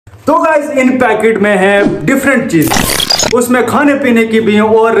तो guys in packet में है डिफरेंट चीज, उसमें खाने पीने की भी है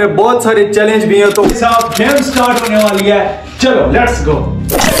और बहुत सारे चैलेंज भी हैं। तो साहब गेम स्टार्ट होने वाली है, चलो लेट्स गो।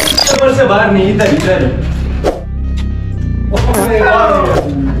 ऊपर से बाहर नहीं, इधर इधर।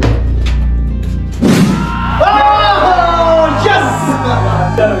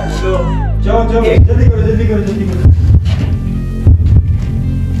 जाओ जाओ जल्दी करो जल्दी करो जल्दी करो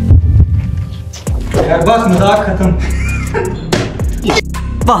यार, बस मजाक खत्म।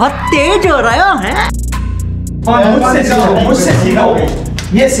 बहुत तेज हो रहा है। मुझसे सीखा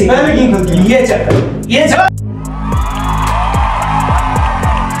ये सीखा ये चल ये चल।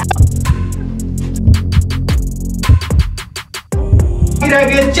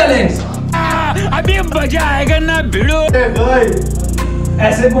 चैलेंज अभी मजा आएगा ना भिड़ो।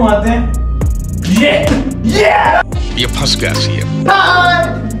 ऐसे घुमाते हैं, ये फंस गया सी है।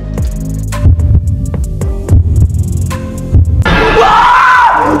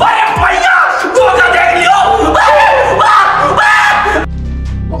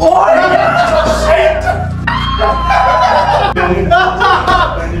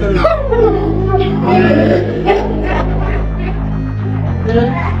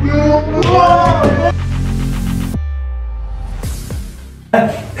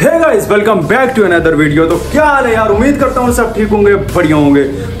 Hey guys, welcome back to another video. तो क्या हाल है यार, उम्मीद करता हूँ सब ठीक होंगे, बढ़िया होंगे।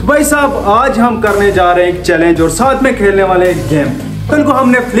 तो भाई साहब आज हम करने जा रहे हैं एक चैलेंज और साथ में खेलने वाले एक गेम। कल को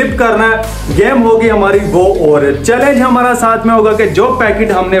हमने फ्लिप करना है, गेम होगी हमारी वो और चैलेंज हमारा साथ में होगा कि जो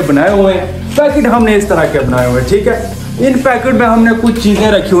पैकेट हमने बनाए हुए हैं, पैकेट हमने इस तरह के बनाए हुए हैं, ठीक है। इन पैकेट में हमने कुछ चीजें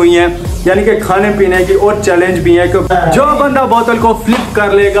रखी हुई हैं, यानी कि खाने पीने की, और चैलेंज भी है कि जो बंदा बोतल को फ्लिप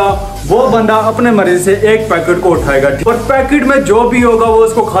कर लेगा वो बंदा अपने मर्जी से एक पैकेट को उठाएगा, और पैकेट में जो भी होगा वो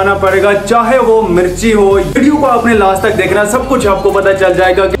उसको खाना पड़ेगा, चाहे वो मिर्ची हो। वीडियो को आपने लास्ट तक देखना, सब कुछ आपको पता चल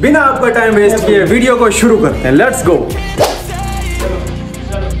जाएगा। बिना आपका टाइम वेस्ट किए वीडियो को शुरू करते हैं, लेट्स गो।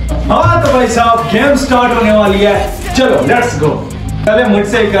 हाँ तो भाई साहब गेम स्टार्ट होने वाली है, चलो लेट्स गो। पहले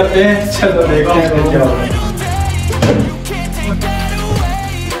मुझसे ही करते हैं, चलो देखते हैं क्या होगा।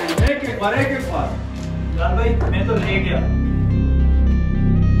 एक बार लाल भाई मैं तो ले गया।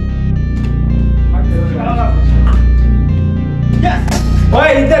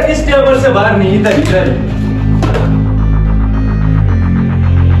 भाई इधर इस टेबल से बाहर नहीं, इधर इधर।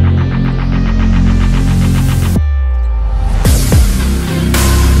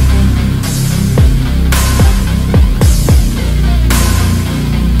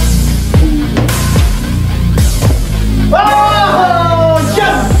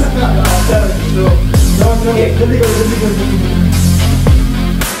 जल्दी करो जल्दी करो।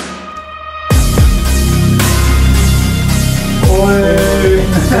 ओए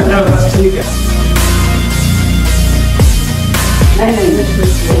ठीक है।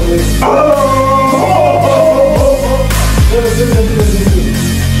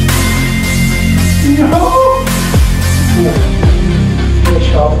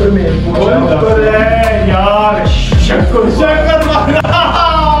 शॉपर में यार शक्कर मारा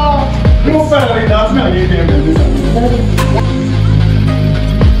ऊपर वाली दांत में आ गई थी।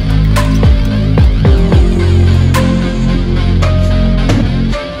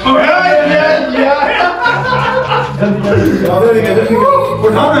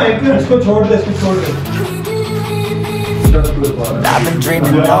 उठाना एक, इसको छोड़ दे, इसको छोड़ दे। I've been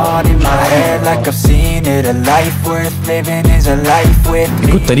dreaming on in my head like I've seen it. A life worth living is a life with me.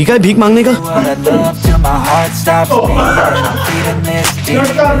 कुछ तरीका है भीख मांगने का? I love till my heart stops beating. I'm feeling this deep.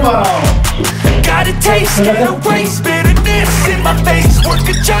 Got a taste, got a waste, bitterness in my face. Work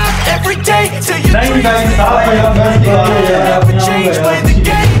a job every day till you dream. Never change, play the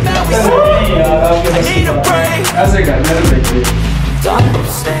game. Now we see. I need a break. ऐसे कर, मेरे देखिए।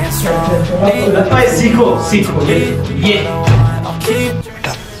 Stand strong. सीखो सीखो ये।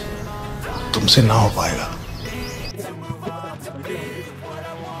 बेटा तुमसे ना हो पाएगा।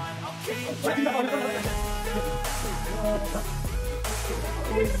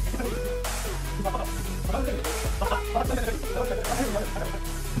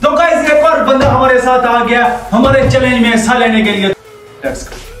 तो गाइस एक और बंदा हमारे साथ आ गया हमारे चैलेंज में हिस्सा लेने के लिए। Let's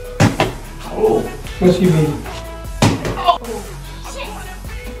go.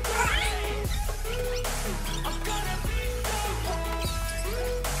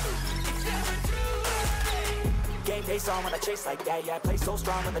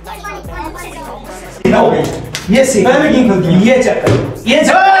 ये सीख ये चल ये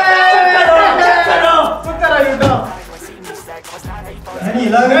चल। नहीं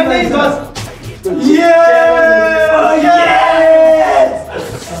लगा नहीं बस ये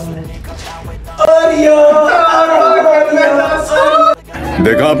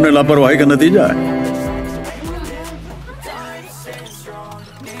देखा आपने लापरवाही का नतीजा है।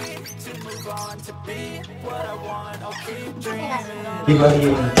 to move on, to be what I want. I'll keep dreaming on.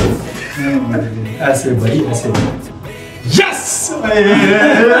 ऐसे भाई ऐसे यस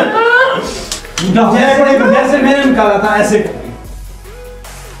जैसे मैंने निकाला था ऐसे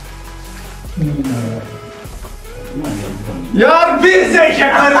यार फिर से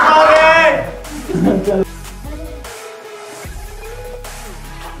शक्कर मारे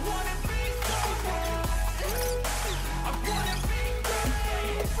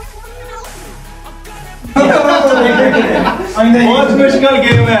बहुत मुश्किल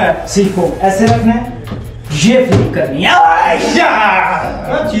गेम है। सीखो ऐसे रखना है, ये फ्लिप करनी है। क्या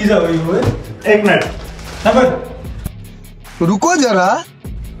चीज है भाई वो? एक मिनट नंबर रुको जरा।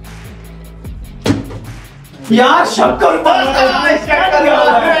 यार शक्कर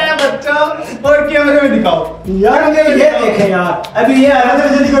बच्चा और कैमरे में दिखाओ यार। ये देखे यार, अभी ये आया था,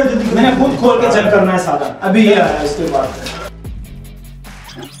 जल्दी करो जल्दी करो। मैंने खुद खोल के चेक करना है सादा। अभी ये आया, इसके बाद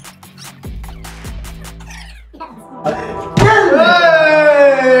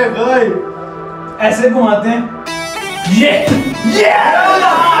भाई ऐसे घुमाते हैं। ये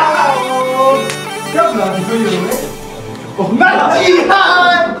क्या बुलाती हो ये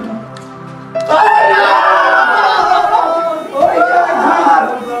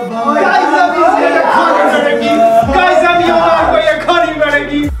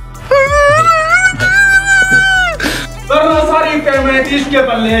सारी कैमरे इसके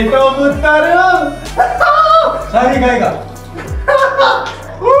बल्ले कबूतर सारी गाएगा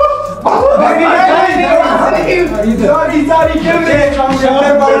सारी कैमरे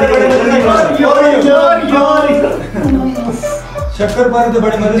शक्कर पारे तो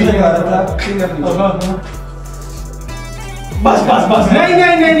बड़े मजे से गा रहा था। बस बस बस नहीं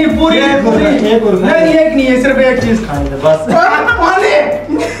नहीं नहीं नहीं पूरी नहीं एक नहीं है, सिर्फ एक चीज खाएंगे बस।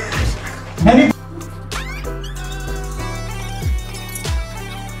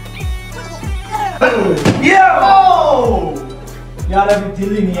 यार अभी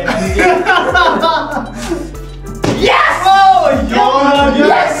दिल ही नहीं है। यस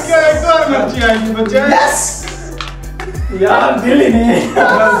यस एक और मच्छी आएगी बच्चे। यस यार दिल ही नहीं है।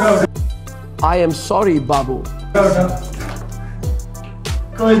 I am sorry, बाबू।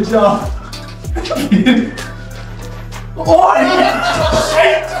 कोई जाओ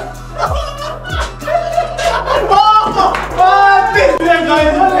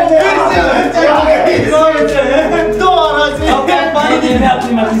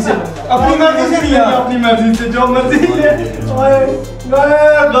अपनी मर्जी से नहीं है, अपनी मर्जी से जो मर्जी है।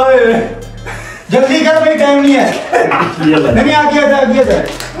 जल्दी कर भाई, टाइम नहीं है। नहीं आ गया था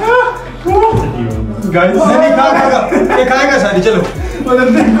गाइस नहीं खाएगा, ये खाएगा सारी। चलो उधर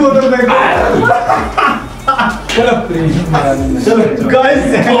देखो उधर देखो। चलो चलो गाइस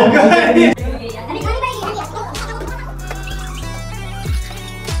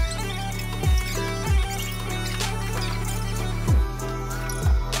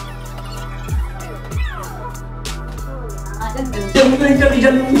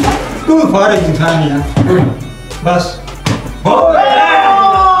जल्दी तू फारे इंसान है बस।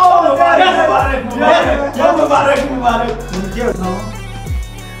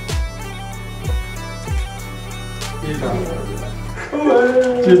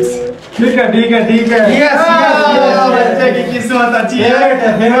 ठीक है ठीक है ठीक है। बच्चे की किस्मत अच्छी है।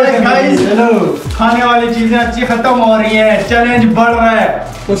 चलो खाने वाली चीजें अच्छी खत्म हो रही है, चैलेंज बढ़ रहा है।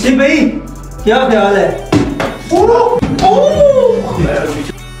 खुशी भाई क्या ख्याल है?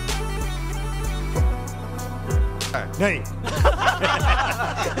 नहीं।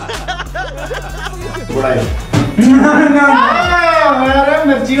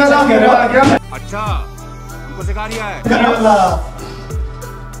 मिर्ची वाला क्या? अच्छा हमको सिखा रिया है।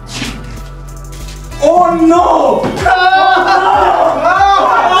 Oh no!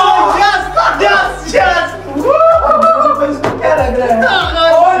 Yes! Yes! Yes! क्या लग रहा है?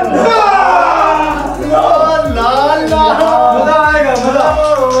 Oh no! ला ला मजा आएगा मजा।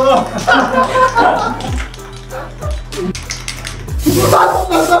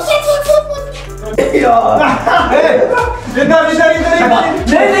 इधर इधर इधर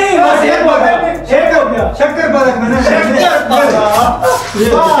नहीं बस एक हो गया शक्कर पारक मैंने शक्कर पारक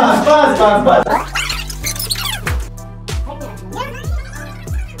बस बस बस।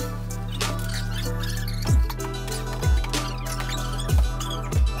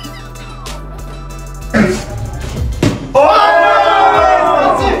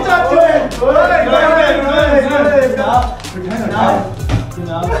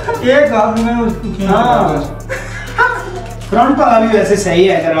 एक हाथ में फ्रंट वाला भी वैसे सही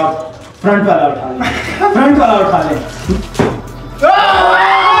है, अगर आप फ्रंट वाला उठा लें। फ्रंट वाला उठा लें।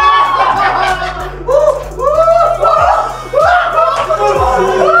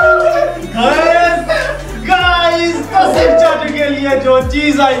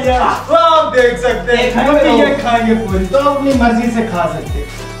 चीज आई है, वो आप देख सकते हैं। हम भी ये खाएंगे पूरी, तो अपनी मर्जी से खा सकते हैं,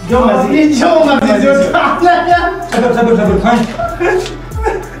 जो मर्जी जो सबर खाएं।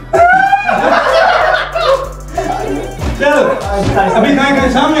 चलो अभी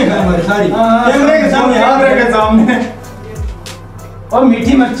खाएं, सामने खाएं, हमारे सारी कैमरे के सामने। और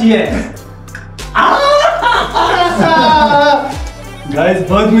मीठी मच्छी है। गाइस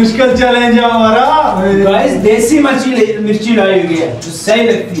बहुत मुश्किल चैलेंज है हमारा। गाइस देसी मिर्ची लाई हुई है जो सही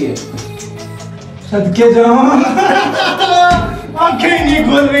लगती है। सदके जाओ, आंखें नहीं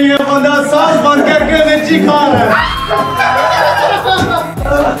खुल रही है, बंदा सांस बंद करके मिर्ची खा रहा है।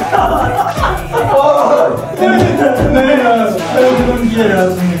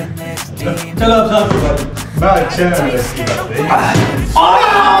 चलो अब साथ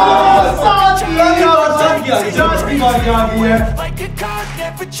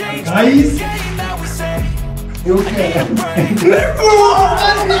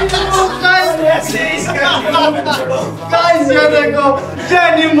ये देखो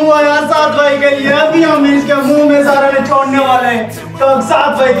नींबू आया सात भाई के लिए। अभी हम इसके मुंह में सारा छोड़ने वाले हैं, तो अब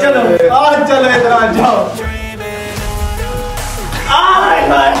सात भाई चलो आज चलो इधर आ जाओ।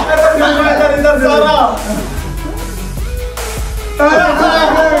 इधर सारा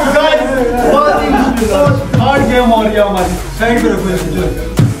हार्ड गेम हो गया हमारी। साइड पे रखो।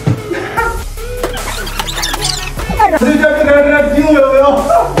 क्यों हो गया?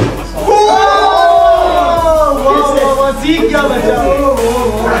 सीख क्या बचा?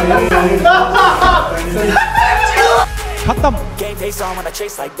 खत्म।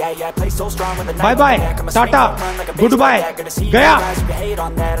 Bye bye, Tata, good bye, गया।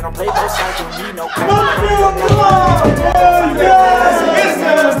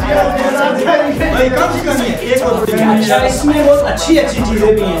 अच्छा इसमें बहुत अच्छी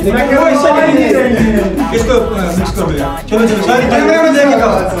चीजें भी हैं, लेकिन वो इससे नहीं इसको मिक्स कर दो। चलो सारी कैमरे में देख के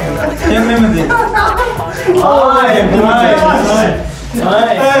कैमरे में देख।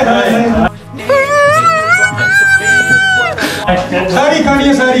 सारी खानी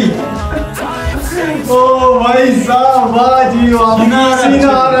है सारी। ओ भाई साहब वाह जी वाह, सीना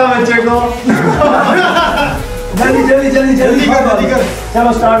आ रहा है बच्चे को। जल्दी कर।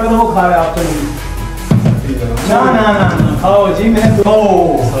 चलो स्टार्ट करो, वो खा रहे आप। चलो ना खाओ जी, मैं दो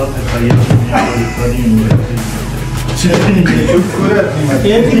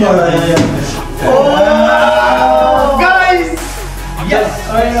एक ही आ रहा है यार। गाइस यस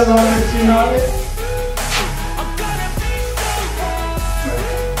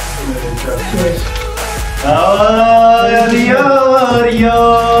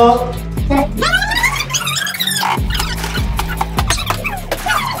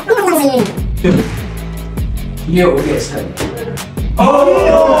ये हो गया इसका।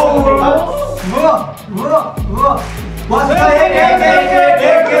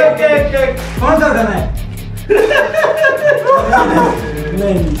 कौन सा गाना है?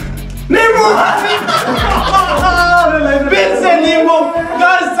 नींबू फिर से नींबू,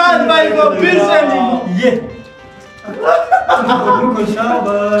 सात भाई को फिर से नींबू। ये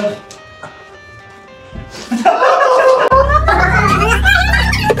शाबाश।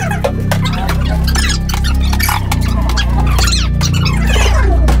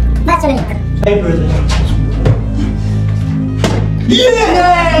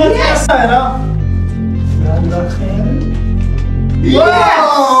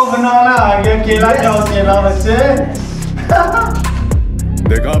 बनाना आ गया, केला खाओ केला बच्चे।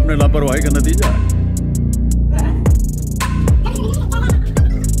 देखा आपने लापरवाही का नतीजा।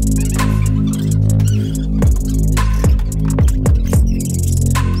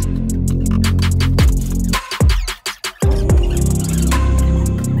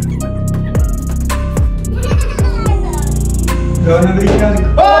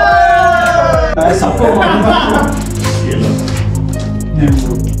 सबको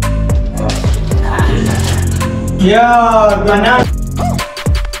यार बना।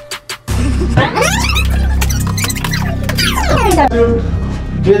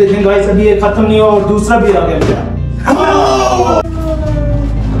 ये देखें गाइस, अभी ये खत्म नहीं हुआ और दूसरा भी आ गया मेरा।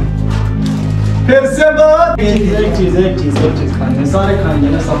 फिर से बात एक चीज खाएंगे, सारे खाएंगे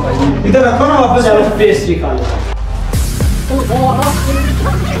ना सब भाई। इधर रखो ना वापस। चलो पेस्ट्री खा लो।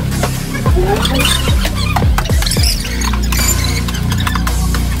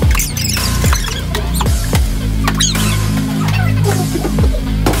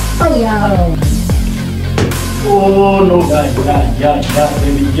 Oh no, yeah,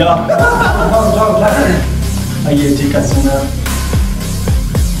 baby, yeah. आइए ठीक है सुना।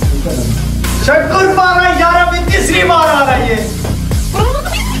 शक्कर पारा यार, अभी तीसरी बार आ रहा है ये।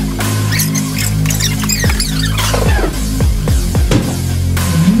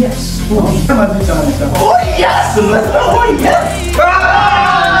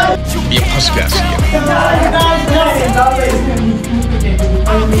 ये फंस गया सी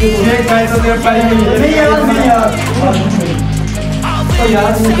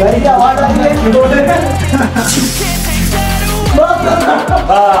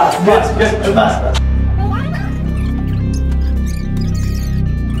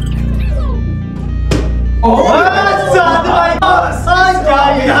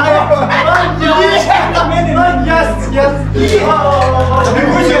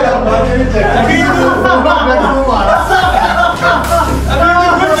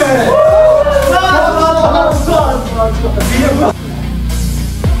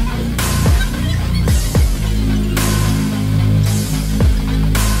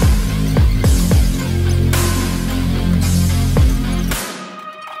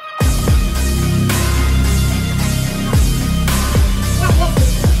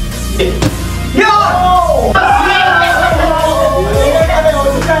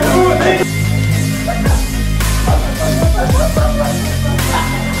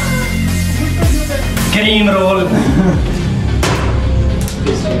क्रीम रोल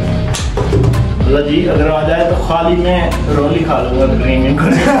जी, अगर आ जाए तो खाली मैं रोल ही खा लूंगा, क्रीम ही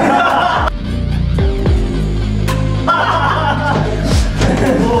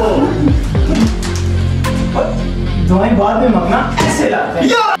तुम्हारी बात में मगना ऐसे लाते हैं।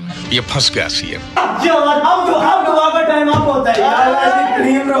 ये फंस गया सी अब का टाइम आप होता है यार।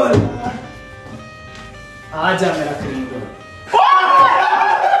 क्रीम रोल आ जा, मेरा क्रीम रोल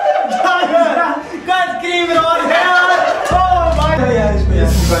क्रीम रोल है यार। यार इसको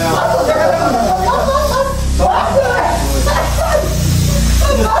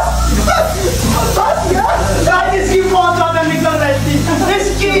इसकी बहुत ज्यादा निकल रही थी।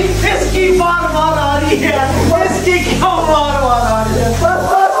 इसकी बार बार आ रही है, इसकी क्यों बार बार आ रही है।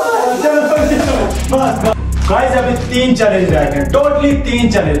 चलो गाइस, अभी 3 चैलेंज रह गए, टोटली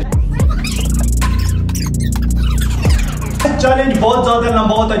 3 चैलेंज। चैलेंज बहुत ज्यादा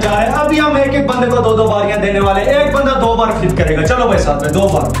लंबा होता जा रहा है। अभी हम एक एक बंदे को 2-2 बारियां देने वाले। एक बंदा 2 बार फ्लिप करेगा। चलो भाई साथ में 2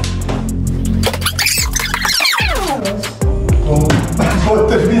 बार।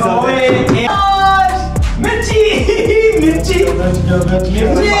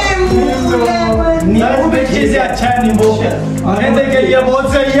 मिर्ची से अच्छा है नींबू। ये बहुत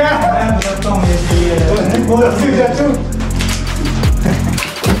सही है।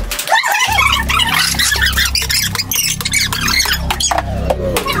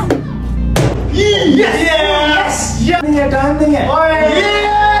 टाइम नहीं है।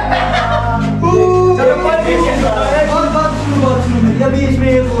 अभी इसमें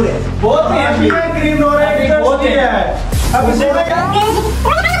एक और है, बहुत ही क्रीम रोल है, बहुत ही है। अब इसे आप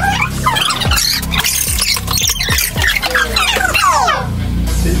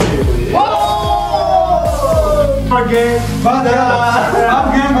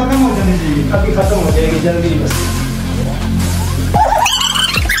गेम खत्म हो जानी चाहिए। अभी खत्म हो जाएगी जल्दी बस।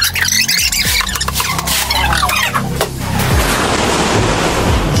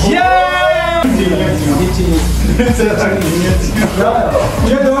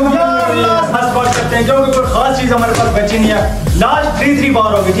 ये दोनों लास्ट बार करते हैं, क्योंकि कोई खास चीज हमारे पास बची नहीं है। लास्ट 3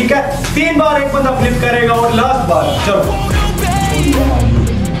 बार होगी, ठीक है। 3 बार एक बंदा फ्लिप करेगा और लास्ट बार। चलो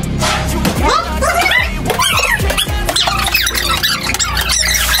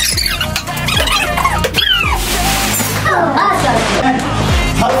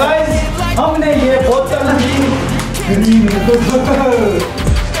हमने ये बोतल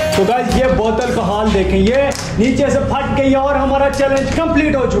तो गाइस, ये बोतल का हाल देखें, ये नीचे से फट गई है और हमारा चैलेंज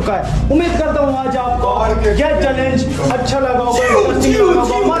कंप्लीट हो चुका है। उम्मीद करता हूँ आज आपको ये चैलेंज अच्छा लगा होगा।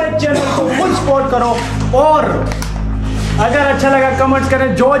 हमारे चैनल को फुल सपोर्ट करो और अगर अच्छा लगा कमेंट्स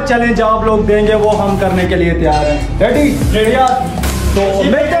करें। जो चैलेंज आप लोग देंगे वो हम करने के लिए तैयार हैं। रेडी? तो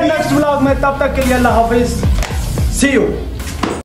मिलते हैं नेक्स्ट व्लॉग में, तब तक के लिए अल्लाह हाफिज, सी यू।